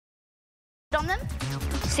on them?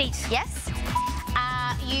 Seats. Yes.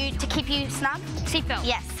 To keep you snug? Seatbelt.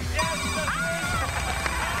 Yes.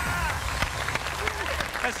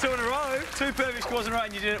 That's 2 in a row. 2 perfect scores in a row,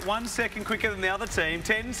 and you did it 1 second quicker than the other team.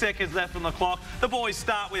 10 seconds left on the clock. The boys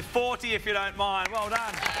start with 40, if you don't mind. Well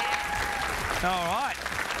done. All right.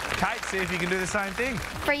 Kate, see if you can do the same thing.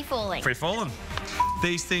 Free falling. Free falling.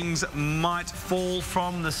 These things might fall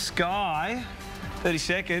from the sky. 30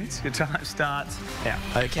 seconds. Your time starts now.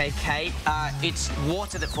 Okay, Kate. It's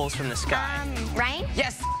water that falls from the sky. Rain?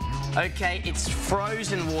 Yes. Okay, it's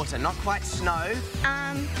frozen water, not quite snow.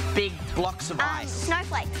 Big blocks of ice.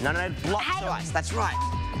 Snowflakes. No, blocks Hail. of ice. That's right.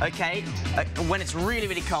 Okay, when it's really,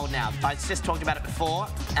 really cold now. I just talked about it before.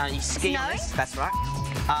 You ski on this. That's right.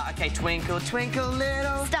 Okay, twinkle, twinkle,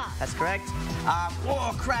 little star. That's correct.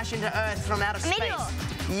 Crash into Earth from outer space.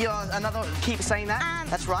 Meteor. Keep saying that.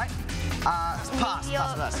 That's right. Pass.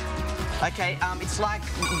 Okay, it's like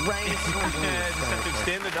rain. Just have to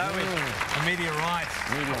extend it, don't we? A meteorite.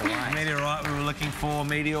 Meteorite, we were looking for.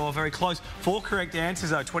 Meteor, very close. 4 correct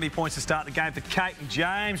answers, though. 20 points to start the game for Kate and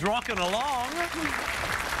James. Rocking along.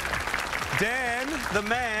 Dan, the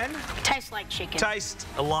man. Tastes like chicken. Taste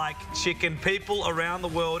like chicken. People around the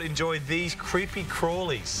world enjoy these creepy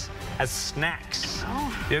crawlies as snacks.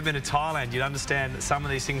 If you've ever been to Thailand, you'd understand that some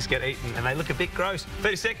of these things get eaten and they look a bit gross.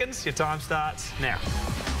 30 seconds, your time starts now.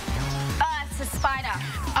 It's a spider.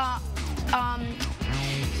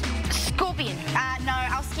 Scorpion. No,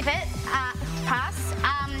 I'll skip it. Pass.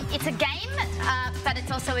 It's a game, but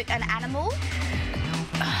it's also an animal.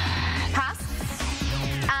 Pass.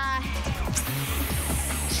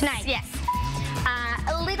 Snake. Yes.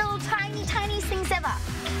 Little tiny things ever.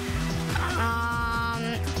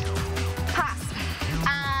 Pass.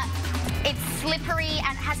 It's slippery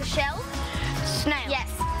and it has a shell. Snail. Yes.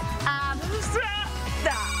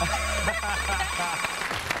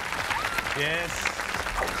 Yes.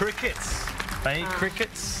 Crickets. They eat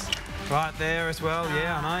crickets. Right there as well.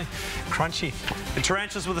 Yeah, I know. Crunchy. The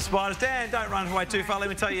tarantulas with the spiders. Dan, don't run away too far. Let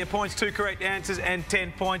me tell you your points. 2 correct answers and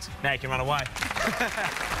 10 points. Now you can run away.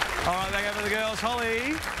 All right, back over the girls.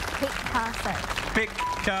 Holly.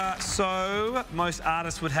 Picasso. Most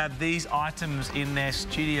artists would have these items in their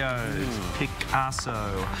studios.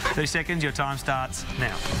 Picasso. 30 seconds. Your time starts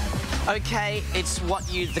now. Okay, it's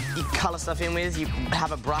what you colour stuff in with. You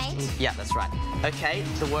have a brush. Paint? Yeah, that's right. Okay,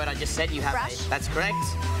 the word I just said, you have brush. That's correct.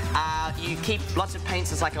 You keep lots of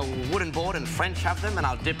paints. It's like a wooden board, and French have them, and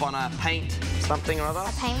I'll dip on a paint something or other.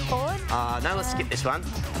 A paint board? No, let's skip this one.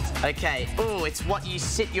 Okay. Oh, it's what you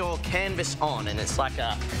sit your canvas on, and it's like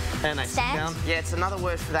a... And I sit down. Yeah, it's another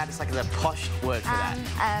word for that. It's like the posh word for that.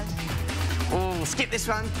 Oh, skip this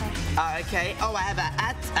one. Okay. Oh, I have a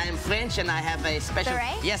hat. I am French, and I have a special...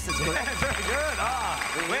 Beret? Yes, that's correct. Very good.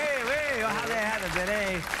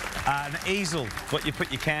 An easel, what you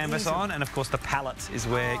put your canvas on, and of course the palette is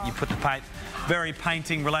where you put the paint. Very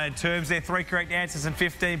painting-related terms there. 3 correct answers and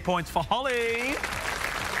 15 points for Holly.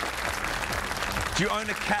 Do you own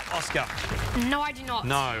a cat, Oscar? No, I do not.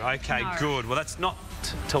 No. Okay, no. Good. Well, that's not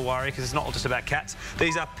to worry, because it's not all just about cats.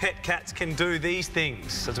 These are pet cats can do these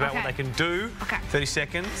things. So it's about what they can do. Okay. 30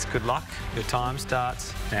 seconds. Good luck. Your time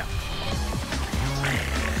starts now.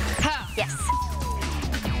 Yes.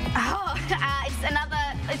 Oh,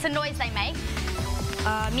 it's a noise they make.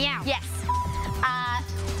 Meow. Yes.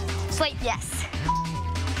 Sleep. Yes.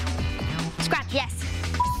 Scratch. Yes.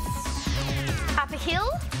 Up a hill.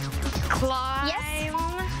 Climb. Yes.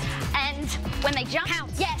 And when they jump.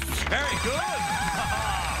 Pounce. Yes. Very good.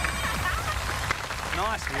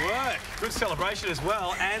 Nice work. Good celebration as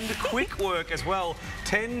well, and quick work as well.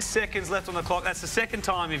 10 seconds left on the clock. That's the second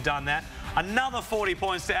time you've done that. Another 40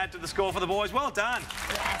 points to add to the score for the boys. Well done.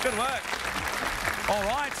 Good work. All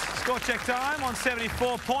right, score check time on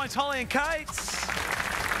 74 points. Holly and Kate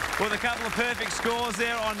with a couple of perfect scores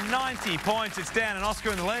there on 90 points. It's Dan and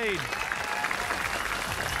Oscar in the lead.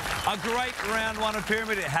 A great round 1 of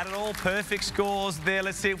Pyramid. It had it all. Perfect scores there.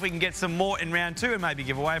 Let's see if we can get some more in round 2 and maybe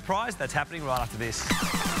give away a prize. That's happening right after this.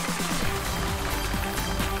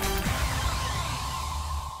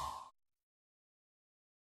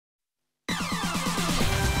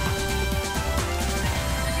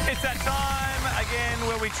 It's that time again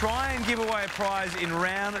where we try and give away a prize in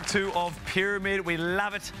round 2 of Pyramid. We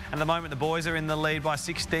love it. And at the moment, the boys are in the lead by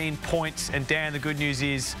 16 points. And Dan, the good news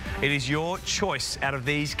is it is your choice out of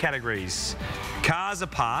these categories. Cars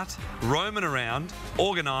apart, roaming around,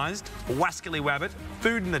 organised, wascally wabbit,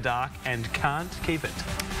 food in the dark, and can't keep it.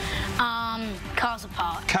 Cars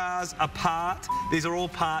apart. Cars apart. These are all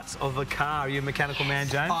parts of a car. Are you a mechanical man,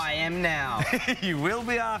 James? I am now. You will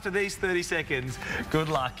be after these 30 seconds. Good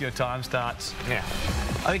luck. Your time starts now.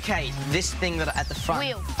 Okay, this thing that at the front.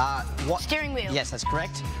 Wheel. What? Steering wheel. Yes, that's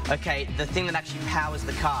correct. Okay, the thing that actually powers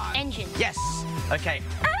the car. Engine. Yes. Okay.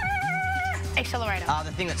 Accelerator.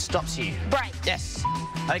 The thing that stops you. Brake. Yes.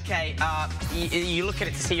 Okay, you look at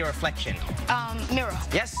it to see your reflection. Mirror.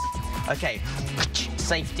 Yes. Okay.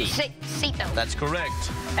 Safety. Seatbelt. That's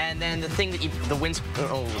correct. And then the thing that the wind.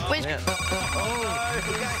 Windscreen.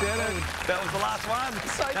 That was the last one.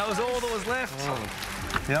 That was all that was left.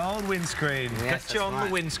 The old windscreen. Yes, Got you on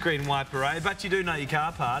the windscreen wiper, eh? But you do know your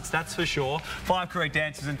car parts, that's for sure. 5 correct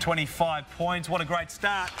answers and 25 points. What a great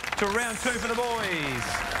start to round 2 for the boys.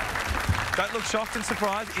 Don't look shocked and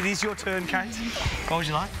surprised. It is your turn, Kate. What would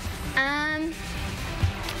you like?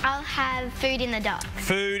 I'll have food in the dark.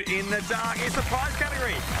 Food in the dark is the prize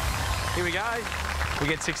category. Here we go. We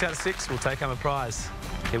get 6 out of 6. We'll take home a prize.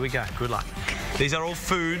 Here we go. Good luck. These are all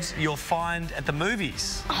foods you'll find at the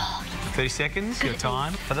movies. 30 seconds. Your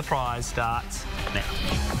time for the prize starts now.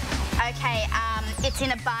 Okay, it's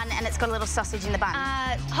in a bun and it's got a little sausage in the bun.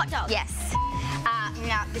 Hot dog. Yes.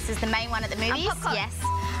 Now, this is cold. At the movies. Popcorn. Yes.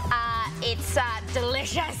 It's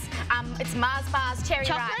delicious. It's Mars bars, cherry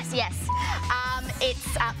Chocolate? rice. Yes.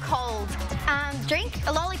 It's cold. Drink.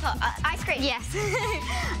 A lollipop. Ice cream. Yes.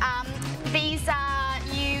 These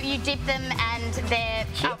you dip them and they're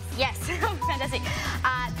yes. Fantastic.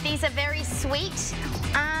 These are very sweet.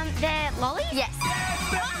 They're lollies? Yes.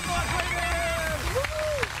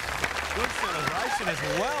 Good celebration as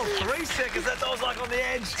well. 3 seconds. That's I was like on the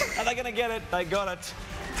edge. Are they going to get it? They got it.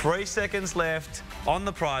 3 seconds left on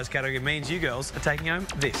the prize category. It means you girls are taking home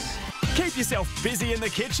this. Keep yourself busy in the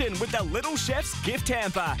kitchen with the Little Chef's gift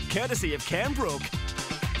hamper, courtesy of Canbrook.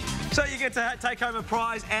 So you get to take home a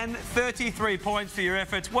prize and 33 points for your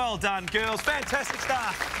efforts. Well done, girls. Fantastic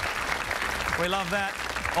stuff. We love that.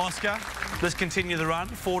 Oscar, let's continue the run.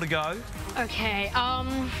 4 to go. Okay,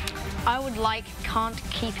 I would like can't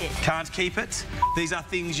keep it. Can't keep it. These are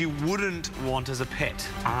things you wouldn't want as a pet.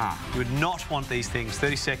 You would not want these things.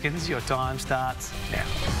 30 seconds. Your time starts now.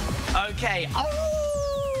 Okay.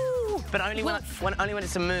 But only when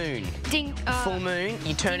it's a moon. Ding. Full moon,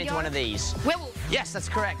 you turn into one of these. Werewolf. Yes, that's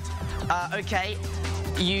correct. Okay.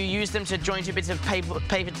 You use them to join 2 bits of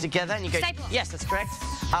paper together and you go... Stapler. Yes, that's correct.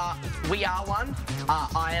 We are one.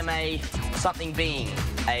 I am a something being.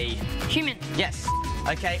 A... Human. Yes.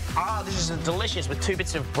 Okay. This is delicious with 2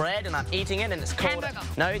 bits of bread and I'm eating it and it's called... Hamburger.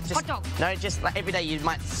 No, just... Hot dog. No, just like every day you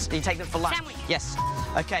take them for lunch. Sandwich. Yes.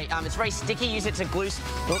 Okay, it's very sticky. Use it to glue...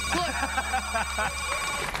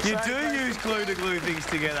 You do use glue to glue things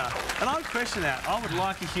together. And I would question that. I would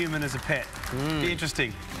like a human as a pet. Be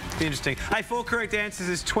interesting. Be interesting. Hey, 4 correct answers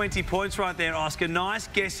is 20 points right there, Oscar. Nice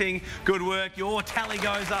guessing. Good work. Your tally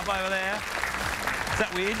goes up over there. Is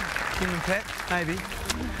that weird? Human pet? Maybe.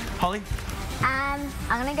 Holly? I'm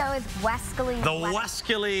going to go with wascally. The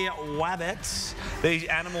wascally wabbits. These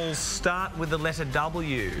animals start with the letter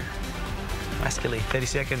W. Wascally. 30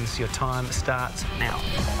 seconds. Your time starts now.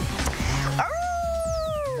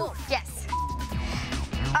 Yes.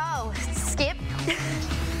 Oh, skip.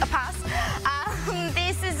 A pass.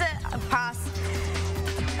 This is a pass.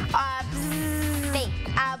 B.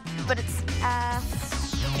 But it's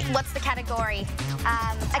what's the category?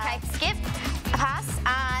 Okay, skip. A pass.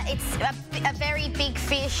 It's a very big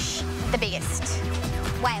fish. The biggest.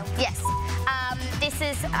 Whale. Yes. This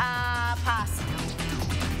is pass.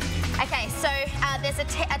 Okay, so there's a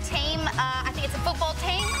team. I think it's a football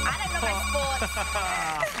team. I don't know my sports.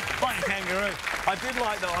 Like a kangaroo. I did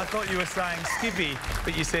like that. I thought you were saying Skippy,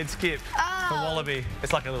 but you said skip. The wallaby.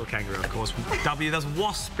 It's like a little kangaroo, of course. W. There's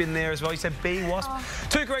wasp in there as well. You said bee, wasp.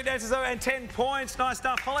 2 correct answers though, and 10 points. Nice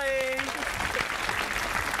stuff, Holly.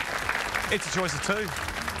 It's a choice of 2.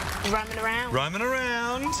 Roaming around. Roaming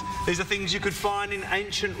around. These are things you could find in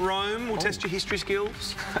ancient Rome. We'll test your history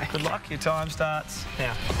skills. Good luck. Your time starts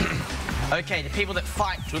now. Okay, the people that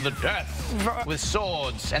fight to the death with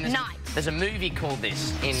swords. And there's a movie called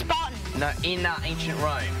this in... Spartan. No, in ancient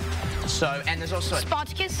Rome. So, and there's also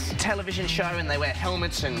Spartacus. a television show and they wear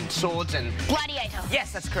helmets and swords and... Gladiator.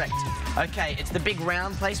 Yes, that's correct. Okay, it's the big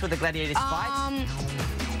round place where the gladiators fight.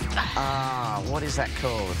 What is that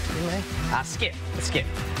called? Skip. Skip.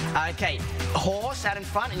 Okay, horse out in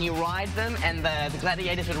front and you ride them and the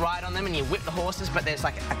gladiators would ride on them and you whip the horses, but there's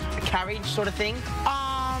like a carriage sort of thing.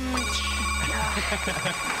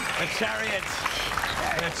 A chariot.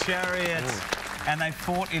 A chariot. And they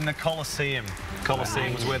fought in the Colosseum.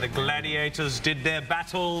 Colosseum was where the gladiators did their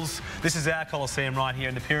battles. This is our Colosseum right here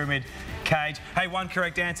in the pyramid cage. Hey, 1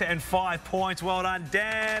 correct answer and 5 points. Well done,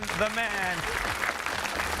 Dan the man.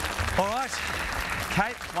 All right.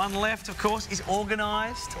 Kate, one left, of course, is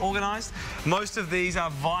organised. Organised. Most of these are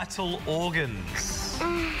vital organs.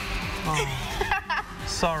 Oh.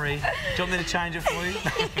 Sorry. Do you want me to change it for you?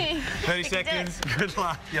 30 seconds. Good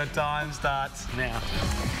luck. Your time starts now.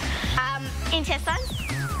 Intestines.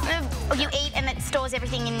 You eat and it stores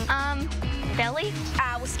everything in belly.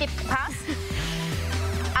 We'll skip past.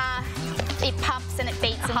 It pumps and it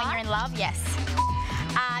beats, and when you're in love, yes.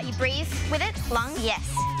 You breathe with it. Lungs, yes.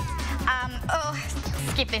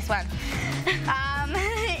 Skip this one.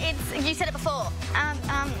 You said it before.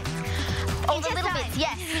 All the little bits,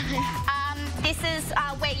 yes. This is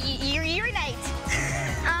where you urinate.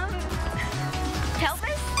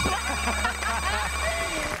 Pelvis?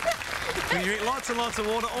 When you eat lots and lots of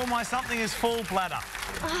water, almost something is full bladder.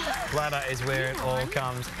 Bladder is where it all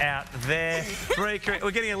comes out there. We're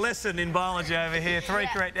getting a lesson in biology over here. 3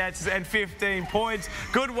 correct answers and 15 points.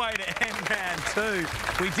 Good way to end round 2.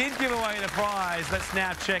 We did give away the prize. Let's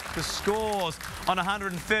now check the scores on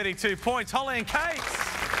 132 points. Holly and Kate.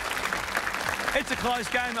 It's a close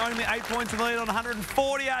game. Only 8 points in the lead on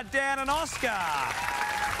 140 are Dan and Oscar.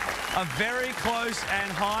 A very close and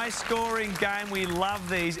high-scoring game. We love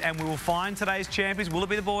these, and we will find today's champions. Will it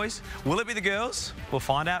be the boys? Will it be the girls? We'll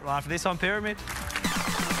find out right after this on Pyramid.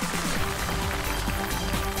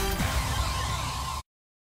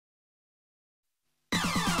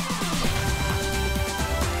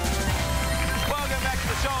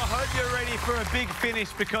 For a big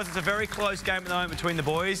finish, because it's a very close game at the moment between the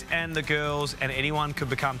boys and the girls, and anyone could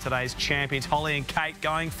become today's champions. Holly and Kate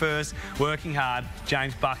going first, working hard.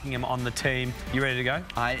 James Buckingham on the team. You ready to go?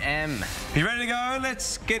 I am. You ready to go?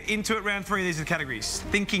 Let's get into it. Round 3. These are the categories.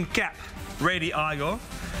 Thinking cap, ready, Igor.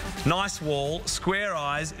 Nice wall, square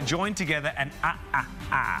eyes, joined together, and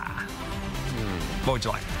What would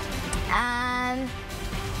you like?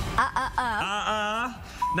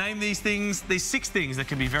 Name these things, these 6 things that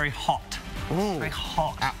can be very hot. Ooh. Very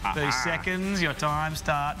hot. 30 seconds, your time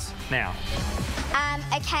starts now.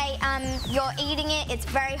 Okay, you're eating it, it's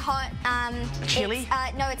very hot. Chili?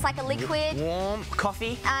 No, it's like a liquid. Warm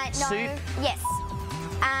coffee? No. Soup? Yes.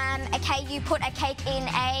 Okay, you put a cake in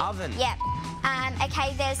a... Oven? Yep.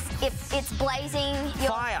 Okay, it's blazing.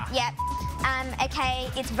 Fire? Yep. Okay,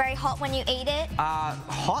 it's very hot when you eat it.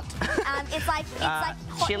 Hot? It's like hot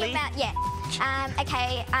chili? in your mouth. Yeah.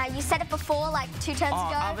 Okay, you said it before, like 2 turns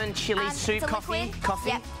ago. Oven, chili, soup, coffee? Liquid. Coffee?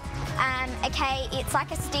 Yep. Okay, it's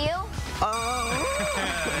like a steel.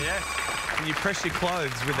 Yeah. And you press your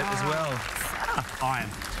clothes with it as well. Iron.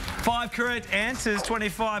 5 correct answers,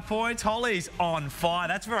 25 points. Holly's on fire.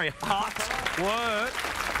 That's very hot work.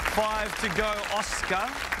 5 to go, Oscar.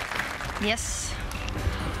 Yes.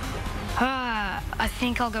 I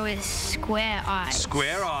think I'll go with square eyes.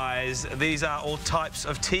 Square eyes. These are all types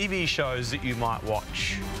of TV shows that you might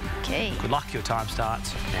watch. Okay. Good luck. Your time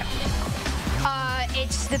starts now.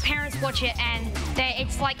 It's the parents watch it and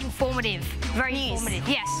it's like informative. Very informative.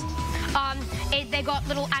 Yes. They got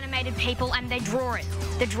little animated people and they draw it.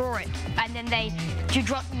 And then they do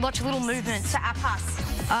lots of little movements. So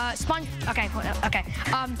pass. Sponge. Okay. Okay.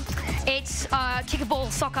 It's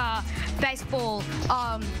kickball, soccer, baseball.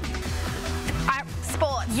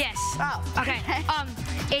 Sports. Yes. Oh. Okay.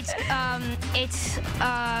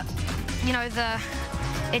 You know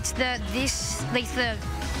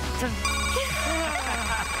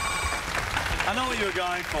I know what you were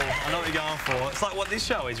going for. I know what you're going for. It's like what this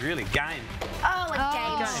show is, really. Game. Oh, a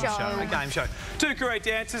game show. A game show. 2 correct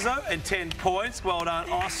answers, though, and 10 points. Well done,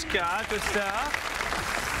 Oscar. Good stuff.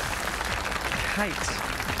 Kate,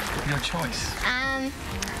 your choice.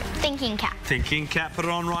 Thinking cap. Thinking cap. Put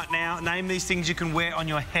it on right now. Name these things you can wear on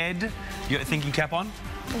your head. You got a thinking cap on?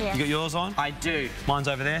 Yeah. You got yours on? I do. Mine's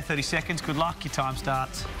over there. 30 seconds. Good luck. Your time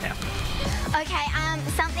starts now. Okay,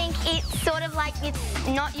 something, it's sort of like it's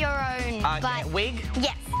not your own, but... Wig?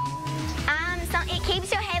 Yes. It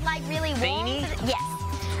keeps your head, like, really warm. Beanie? Yes.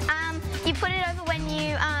 You put it over when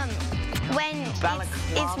you,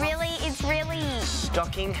 it's really...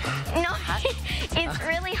 Stocking? No, it's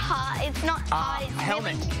really hot. It's not hot. It's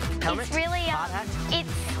helmet? Really, Helmet? It's really, Hard hat?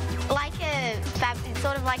 it's like it's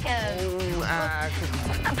sort of like a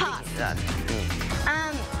pass.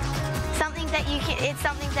 It's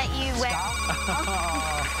something that you wear.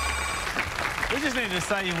 We just needed to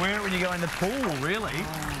say you wear it when you go in the pool, really.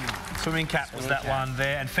 Swimming cap was that one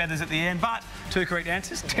there, and feathers at the end, but 2 correct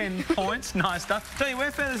answers, 10 points. Nice stuff. Tell you,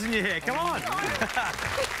 wear feathers in your hair. Come on.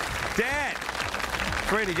 Dan,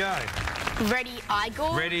 ready to go. Ready,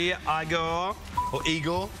 Igor? Ready, Igor, or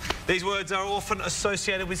Igor. These words are often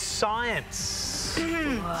associated with science.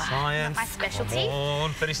 Science. My specialty. Come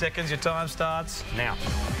on, 30 seconds, your time starts now.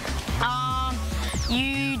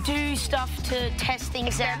 You do stuff to test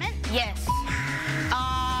things Experiment? out. Yes.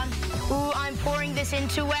 I'm pouring this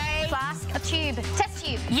into a... Flask, a tube, test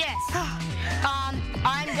tube. Yes.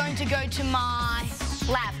 I'm going to go to my...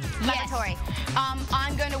 Laboratory.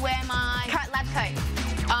 I'm going to wear my... Lab coat.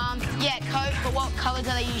 Yeah, coat, but what colour do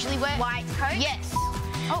they usually wear? White coat? Yes.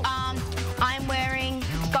 Oh. I'm wearing...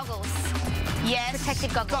 Goggles. Yes.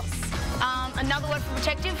 Protective goggles. Another word for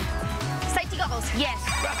protective? Safety goggles. Yes.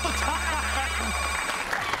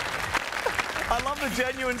 I love the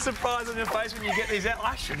genuine surprise on your face when you get these out.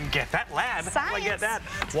 I shouldn't get that, lad. Science. I get that.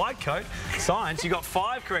 White coat, science. You got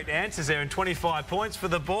 5 correct answers there and 25 points for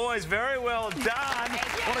the boys. Very well done.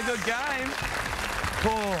 What a good game.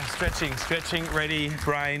 Oh, stretching, ready,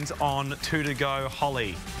 brains on, 2 to go.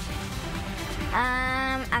 Holly.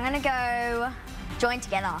 I'm going to go join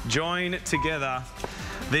together. Join together.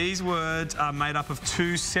 These words are made up of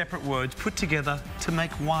 2 separate words put together to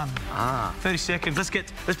make one. 30 seconds.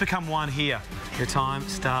 Let's become one here. Your time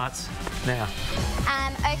starts now.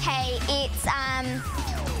 Okay, it's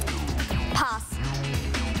pass.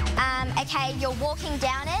 Okay, you're walking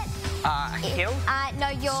down it. A hill? No,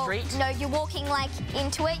 you're Street? No, you're walking like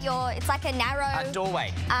into it. It's like a narrow. A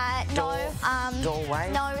doorway? No.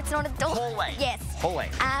 Doorway? No, it's not a door. Hallway? Yes. Hallway.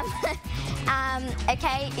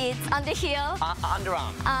 Okay, it's under here.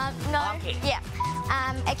 Underarm? No. Armpit? Yeah.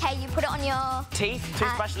 Okay, you put it on your Teeth?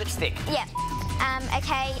 Toothbrush? Lipstick? Yeah.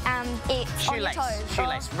 Okay. It's on your Shoelace? toes.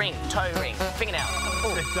 Shoelace? Ring? Toe ring? Fingernail?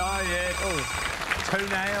 Oh, yeah.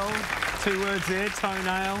 Toenail. 2 words there.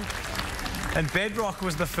 Toenail. And bedrock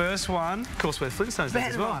was the first one. Of course, where Flintstones live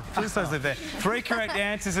as well. Flintstones live there. 3 correct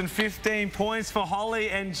answers and 15 points for Holly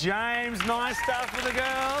and James. Nice stuff for the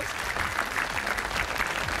girls.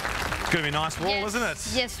 It's going to be a nice wall, isn't it?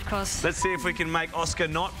 Yes, of course. Let's see if we can make Oscar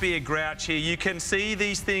not be a grouch here. You can see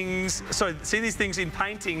these things, in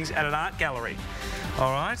paintings at an art gallery.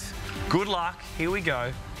 All right? Good luck. Here we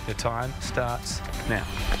go. Your time starts now.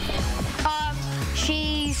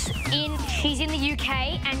 She's in the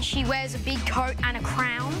UK and she wears a big coat and a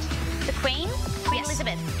crown. The Queen? Queen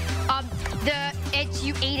Elizabeth.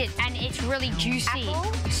 You eat it and it's really juicy.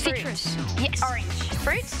 Apple? Citrus. Fruit. Yes. Orange.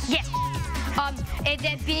 Fruits? Yes.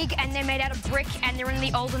 They're big and they're made out of brick and they're in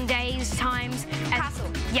the olden days times. Castle.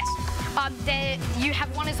 Yes. You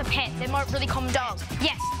have one as a pet. They're not really common. Dog.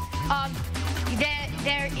 Yes.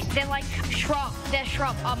 They're like shrub. They're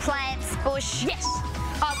shrub. Plants. Bush. Yes.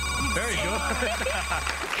 Very good.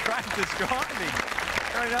 Great describing.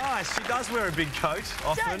 Very nice. She does wear a big coat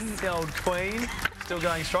often. The old Queen. Still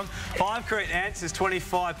going strong. 5 correct answers,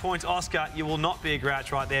 25 points. Oscar, you will not be a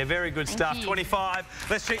grouch right there. Very good stuff. you. 25.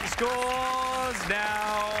 Let's check the scores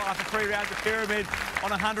now after 3 rounds of Pyramid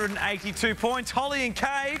on 182 points. Holly and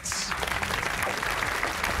Kate.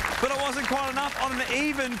 But it wasn't quite enough on an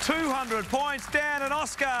even 200 points. Dan and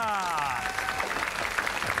Oscar.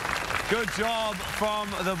 Good job from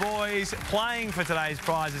the boys playing for today's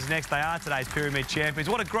prizes next. They are today's Pyramid champions.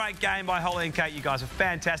 What a great game by Holly and Kate. You guys are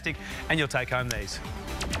fantastic, and you'll take home these.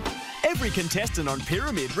 Every contestant on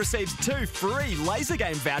Pyramid receives 2 free laser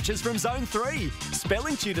game vouchers from Zone 3,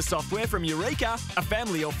 spelling tutor software from Eureka, a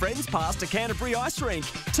family or friends pass to Canterbury Ice Rink,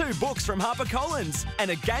 2 books from HarperCollins,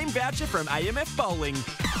 and a game voucher from AMF Bowling.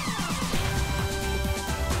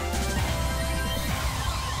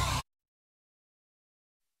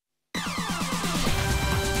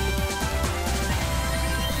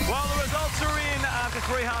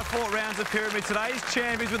 After 3 hard-fought rounds of Pyramid, today's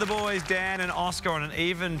champions with the boys, Dan and Oscar, on an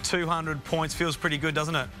even 200 points. Feels pretty good,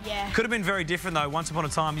 doesn't it? Yeah. Could have been very different, though. Once upon a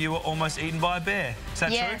time, you were almost eaten by a bear. Is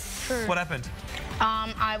that true? What happened?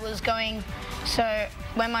 I was going... So,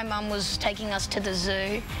 when my mum was taking us to the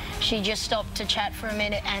zoo, she just stopped to chat for a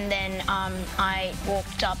minute and then I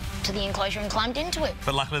walked up to the enclosure and climbed into it.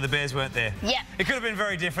 But luckily the bears weren't there. Yeah. It could have been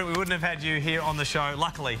very different. We wouldn't have had you here on the show.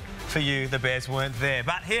 Luckily for you, the bears weren't there.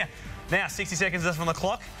 But here, now 60 seconds left on the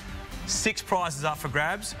clock. 6 prizes up for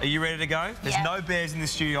grabs. Are you ready to go? There's no bears in the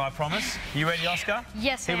studio, I promise. You ready, Oscar?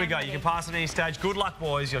 Yes, Here we I'm go. ready. You can pass at any stage. Good luck,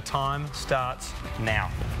 boys. Your time starts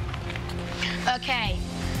now. Okay.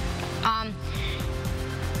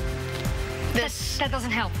 That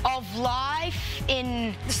doesn't help. Of life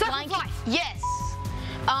in... The circle of life. Yes.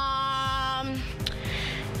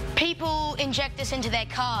 People inject this into their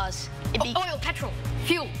cars. Oil, petrol,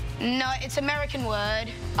 fuel. No, it's an American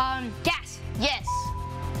word. Gas. Yes.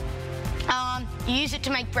 You use it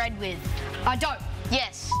to make bread with. I don't.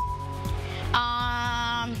 Yes.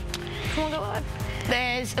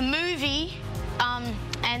 There's a movie,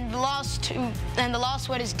 and the last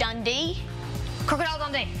word is Dundee. Crocodile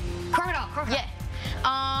Dundee. Crocodile. Yeah.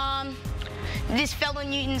 This fell on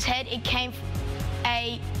Newton's head. It came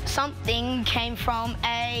something came from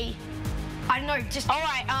a I don't know, just... All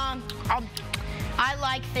right, I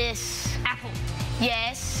like this. Apple.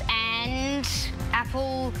 Yes, and...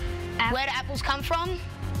 Apple. Where do apples come from?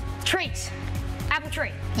 Trees. Apple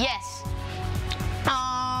tree. Yes.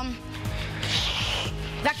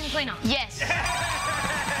 Vacuum cleaner. Yes.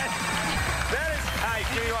 That is, hey,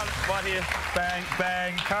 give me one right here. Bang,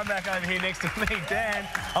 bang. Come back over here next to me, Dan.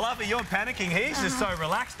 I love that you're panicking. He's just so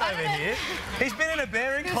relaxed over here. He's been in a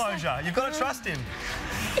bear enclosure. You've got to trust him.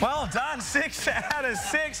 Well done. 6 out of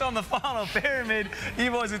 6 on the final pyramid.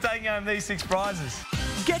 You boys are taking home these 6 prizes.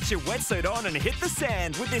 Get your wetsuit on and hit the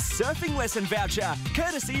sand with this surfing lesson voucher,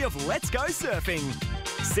 courtesy of Let's Go Surfing.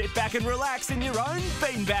 Sit back and relax in your own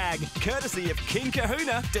beanbag, courtesy of King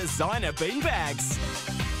Kahuna Designer Beanbags.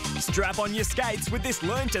 Strap on your skates with this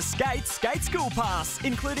Learn to Skate Skate School Pass,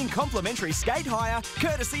 including complimentary skate hire,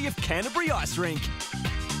 courtesy of Canterbury Ice Rink.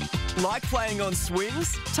 Like playing on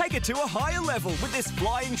swings? Take it to a higher level with this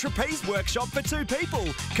Flying Trapeze Workshop for 2 people,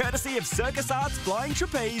 courtesy of Circus Arts Flying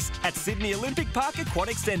Trapeze at Sydney Olympic Park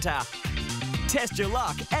Aquatic Centre. Test your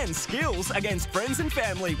luck and skills against friends and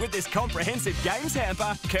family with this comprehensive games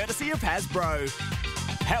hamper, courtesy of Hasbro.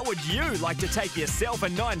 How would you like to take yourself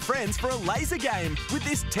and 9 friends for a laser game with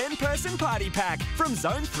this 10-person party pack from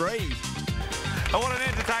Zone 3? Oh, what an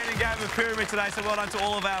entertaining game of Pyramid today, so well done to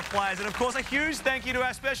all of our players. And, of course, a huge thank you to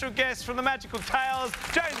our special guests from the Magical Tales,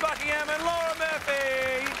 James Buckingham and Lauren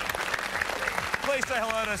Murphy. Please say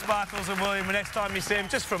hello to Sparkles and William the next time you see them,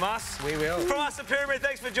 just from us. We will. From us at Pyramid,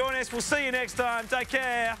 thanks for joining us. We'll see you next time. Take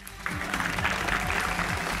care.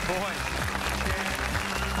 Boy.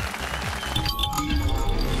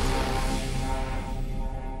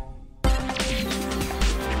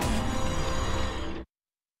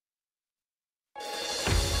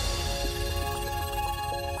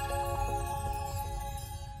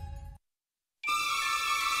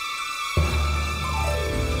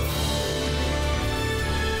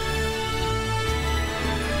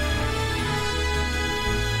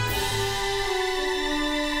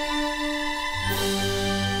 Thank you.